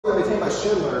maintained by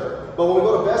Schindler, but when we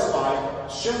go to Best Buy,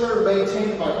 Schindler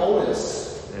maintained by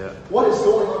Otis. Yeah. What is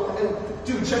going on? And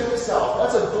dude, check this out.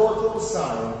 That's a door close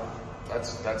sign.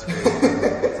 That's crazy.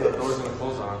 That's the door's gonna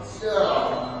close on.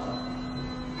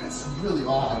 Yeah. That's really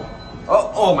odd.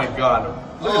 Oh my god.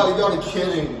 Oh, you gotta be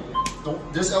kidding.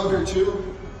 This elevator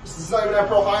too? This is not even at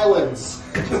Pearl Highlands.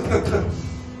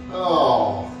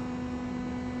 Oh.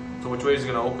 So which way is it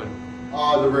gonna open?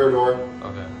 The rear door.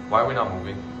 Okay. Why are we not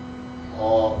moving?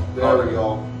 Oh, there we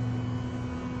go.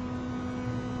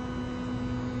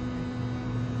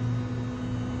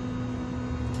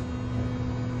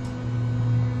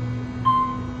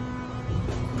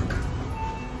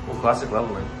 Oh, classic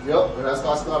leveling. Yep, it has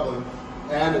classic leveling.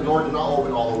 And the door did not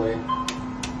open all the way.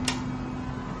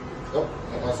 Yep,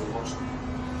 that has a watch.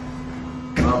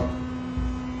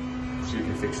 So you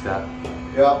can fix that.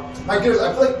 Yeah. My goodness,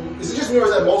 I feel like, is it just me or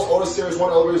is that most Otis Series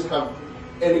 1 elevators have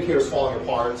indicators falling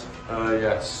apart?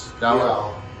 Yes. That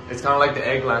one. It's kind of like the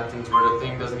egg lanterns where the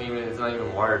thing it's not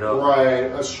even wired up. Right,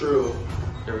 that's true.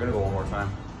 Okay, we're gonna go one more time.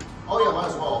 Oh yeah, might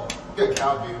as well. Good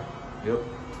cab view. Yep.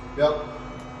 Yep.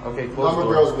 Okay, closed Number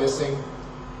door. grill's missing.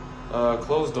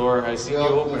 Closed door. I see you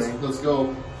opening. Let's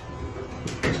go.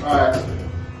 Alright.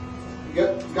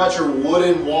 You got your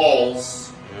wooden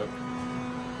walls. Yep.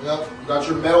 Yep. You got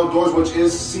your metal doors, which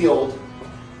is sealed.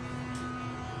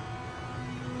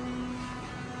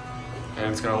 And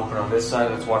it's gonna open on this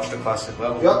side. Let's watch the classic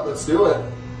level. Yep, let's do it.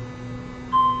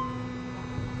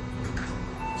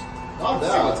 Not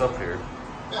Let's see what's bad. up here.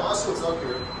 Yeah, let's see what's up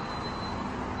here.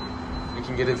 We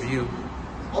can get a view.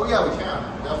 Oh yeah, we can.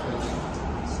 Definitely.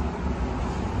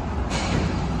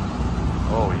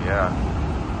 Oh yeah.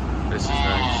 This is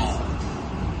nice.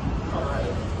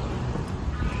 Alright.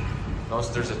 Notice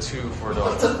there's a 2 for the...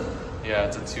 Yeah,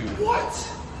 it's a 2. What?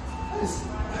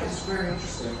 That is very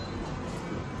interesting.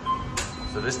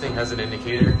 So this thing has an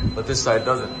indicator, but this side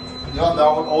doesn't. Yeah, that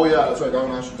one. Oh yeah, that's right. That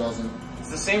one actually doesn't. It's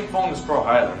the same phone as Pearl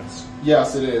Highlands.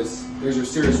 Yes, it is. There's your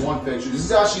Series 1 fixture. This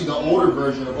is actually the older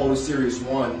version of Otis Series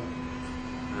 1.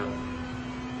 Yep.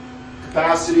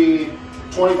 Capacity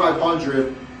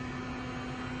 2,500.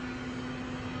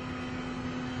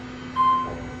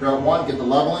 Route 1, get the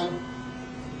leveling.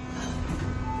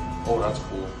 Oh, that's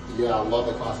cool. Yeah, I love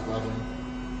the classic leveling.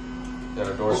 Yeah,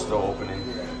 the door's still opening.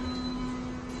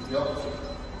 Yep.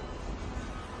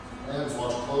 And let's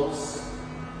watch close.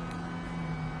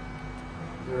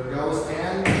 There it goes,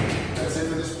 and that's it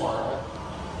for this part.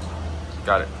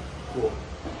 Got it. Cool.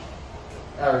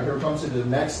 Alright, here comes to the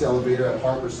next elevator at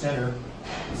Harper Center.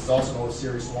 This is also an Otis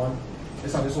Series 1.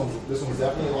 This one's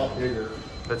definitely a lot bigger.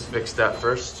 Let's fix that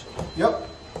first. Yep.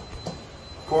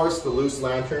 Of course, the loose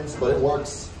lanterns, but it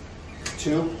works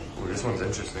too. Ooh, this one's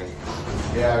interesting.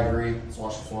 Yeah, I agree. Let's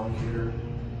watch the floor indicator.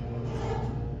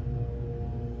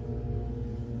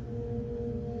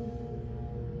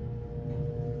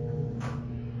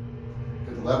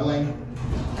 Good leveling.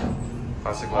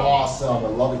 Classic level. Awesome. I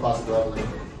love the classic leveling.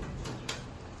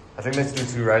 I think let's do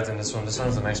 2 rides in this one. This one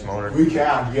has a nice motor. We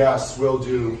can, yes, will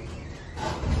do.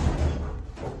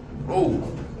 Oh!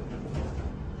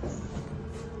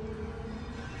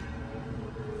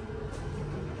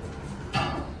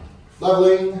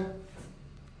 Leveling.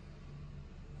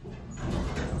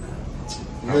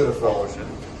 Beautiful.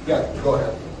 Yeah, go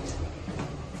ahead.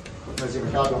 Let's see,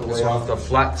 we got on the This way one off. with the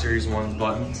flat Series 1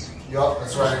 buttons. Yup,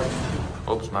 that's right.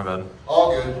 Oops, my bad.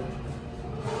 All good.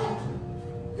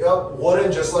 Yep,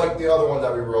 wooden, just like the other one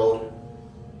that we rode.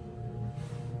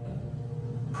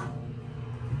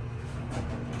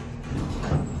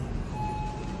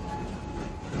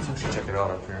 Let's actually check it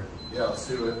out up here. Yeah, let's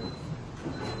do it.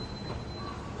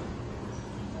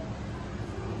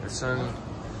 This one.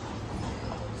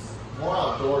 More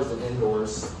outdoors than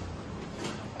indoors.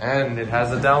 And it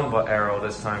has a down arrow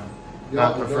this time. Yeah,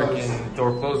 Not the it does. freaking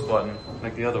door close button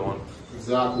like the other one.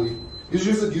 Exactly. These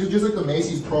are just like the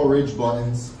Macy's Pro Ridge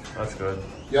buttons. That's good.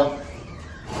 Yep.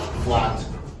 Flat.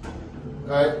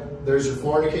 Alright, there's your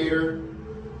floor indicator.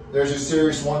 There's your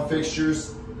Series 1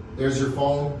 fixtures. There's your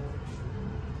phone.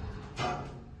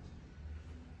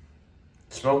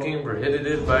 Smoking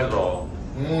prohibited by law.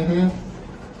 Mm-hmm.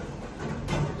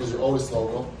 There's your Otis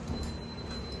logo.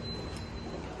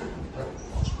 Alright,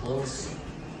 watch close.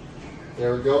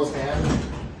 There it goes, and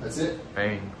that's it.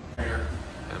 Bang.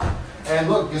 And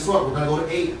look, guess what? We're gonna go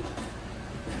to 8.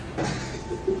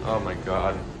 Oh my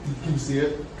god. Can you see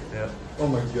it? Yeah. Oh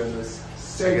my goodness.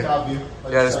 Same top view.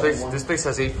 Like Yeah, the second one. this place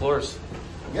has 8 floors.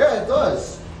 Yeah, it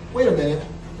does. Wait a minute.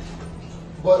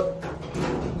 But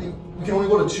we can only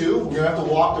go to 2. We're gonna have to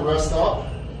walk the rest up.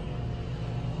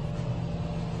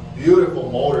 Beautiful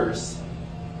motors.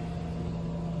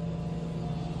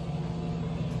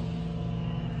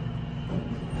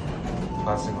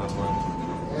 plastic leveling.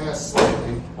 Yeah,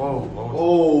 slightly. Whoa, whoa.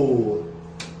 Oh.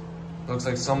 Looks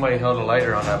like somebody held a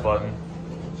lighter on that button.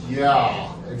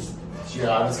 Yeah. It's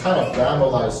kind of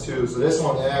vandalized too. So this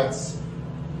one, that's,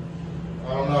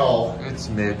 I don't know. It's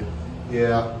mid.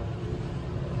 Yeah.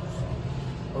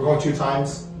 We're going 2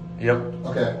 times? Yep.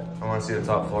 Okay. I want to see the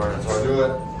top floor. That's Let's why. do it.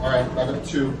 Alright, back up to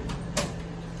 2.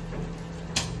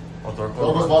 I'll door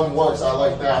Focus close. button works, I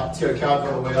like that. Let's get a count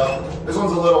on the way up. This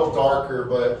one's a little darker,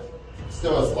 but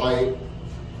still has light.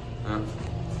 Yeah.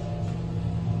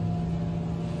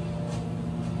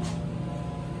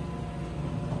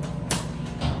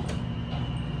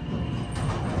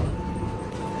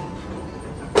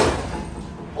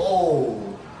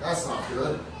 Oh, that's not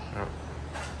good.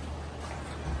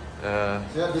 Yeah.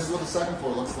 Yeah, this is what the second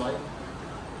floor looks like.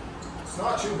 It's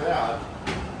not too bad.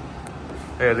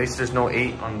 Hey, at least there's no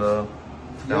 8 on the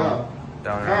down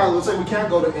Yeah, there. looks like we can't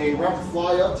go to 8. We have to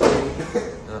fly up to 8.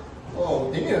 Yeah.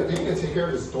 Oh, they need to take care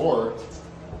of this door.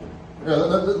 Yeah,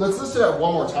 let's listen to that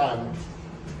one more time.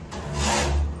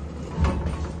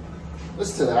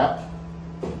 Listen to that.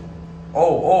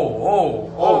 Oh.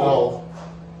 Oh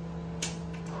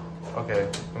Okay,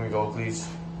 let me go, please.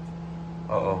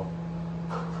 Uh-oh.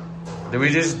 Did we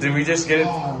just get no. it?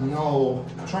 Oh no.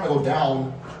 I'm trying to go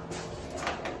down.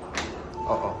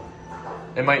 Uh-oh.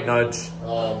 It might nudge.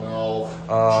 Oh no.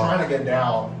 I'm trying to get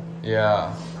down.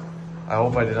 Yeah. I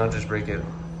hope I did not just break it.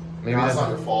 Maybe No, that's not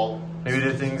your fault. maybe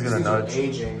the thing's gonna These are nudge.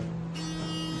 aging.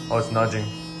 Oh, it's nudging.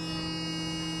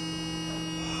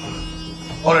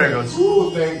 Oh, there it goes.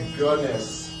 Ooh, thank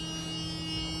goodness.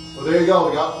 Well, there you go.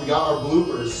 We got our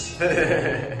bloopers.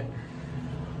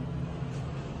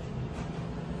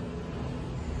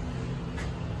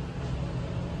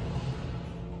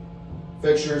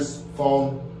 Fixtures,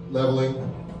 phone, leveling.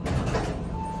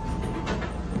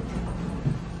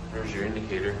 There's your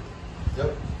indicator.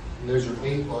 Yep. And there's your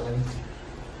 8 button.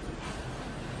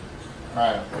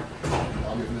 Alright.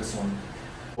 I'll give this one.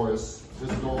 Of course,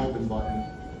 this door open button.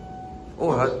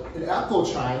 Oh, An Apple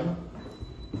chime.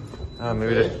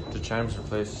 maybe the chime's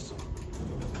replaced.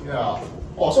 Yeah.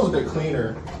 Oh, this one's a bit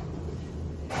cleaner.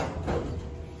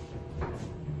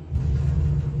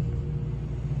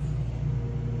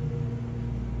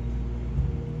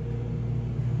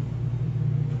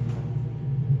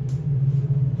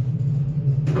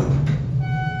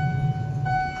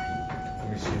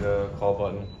 Let me see the call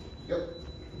button. Yep.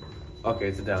 Okay,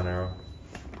 it's a down arrow.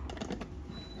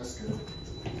 That's good.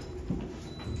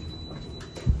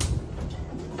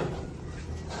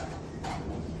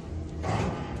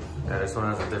 Yeah, this one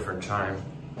has a different chime.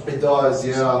 It does,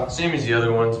 yeah. Same as the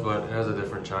other ones, but it has a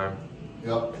different chime.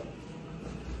 Yep.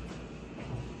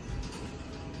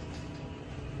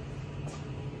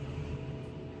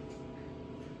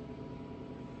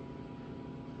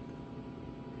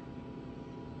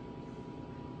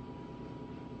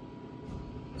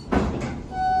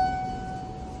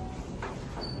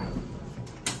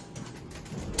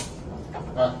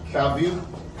 Cab view.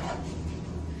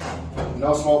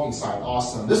 No smoking sign.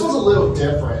 Awesome. This one's a little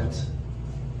different.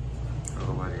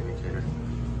 Oh, light indicator.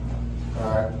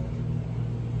 Alright.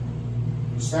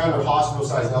 Standard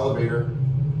hospital-sized elevator.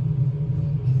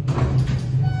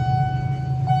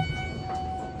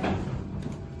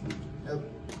 Yep.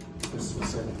 This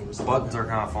was The buttons are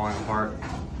kind of falling apart.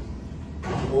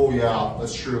 Oh yeah,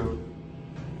 that's true.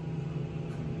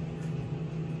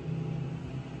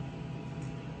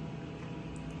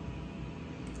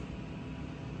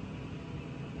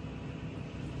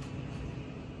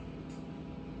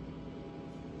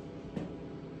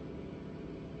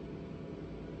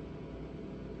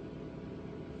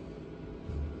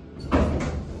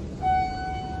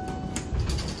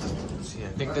 See, I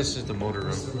think this is the motor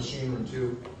This is room. the machine room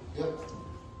too. Yep.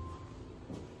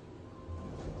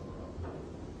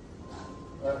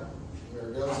 Alright, there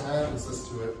it goes, and let's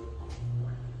listen to it.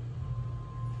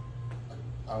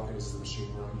 I don't think this is the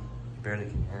machine room. Barely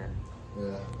can hear it.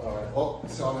 Yeah. Alright, well,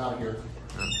 so I'm out of here.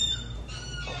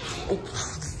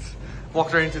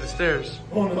 Walked right into the stairs.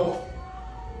 Oh no.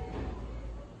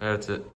 That's it.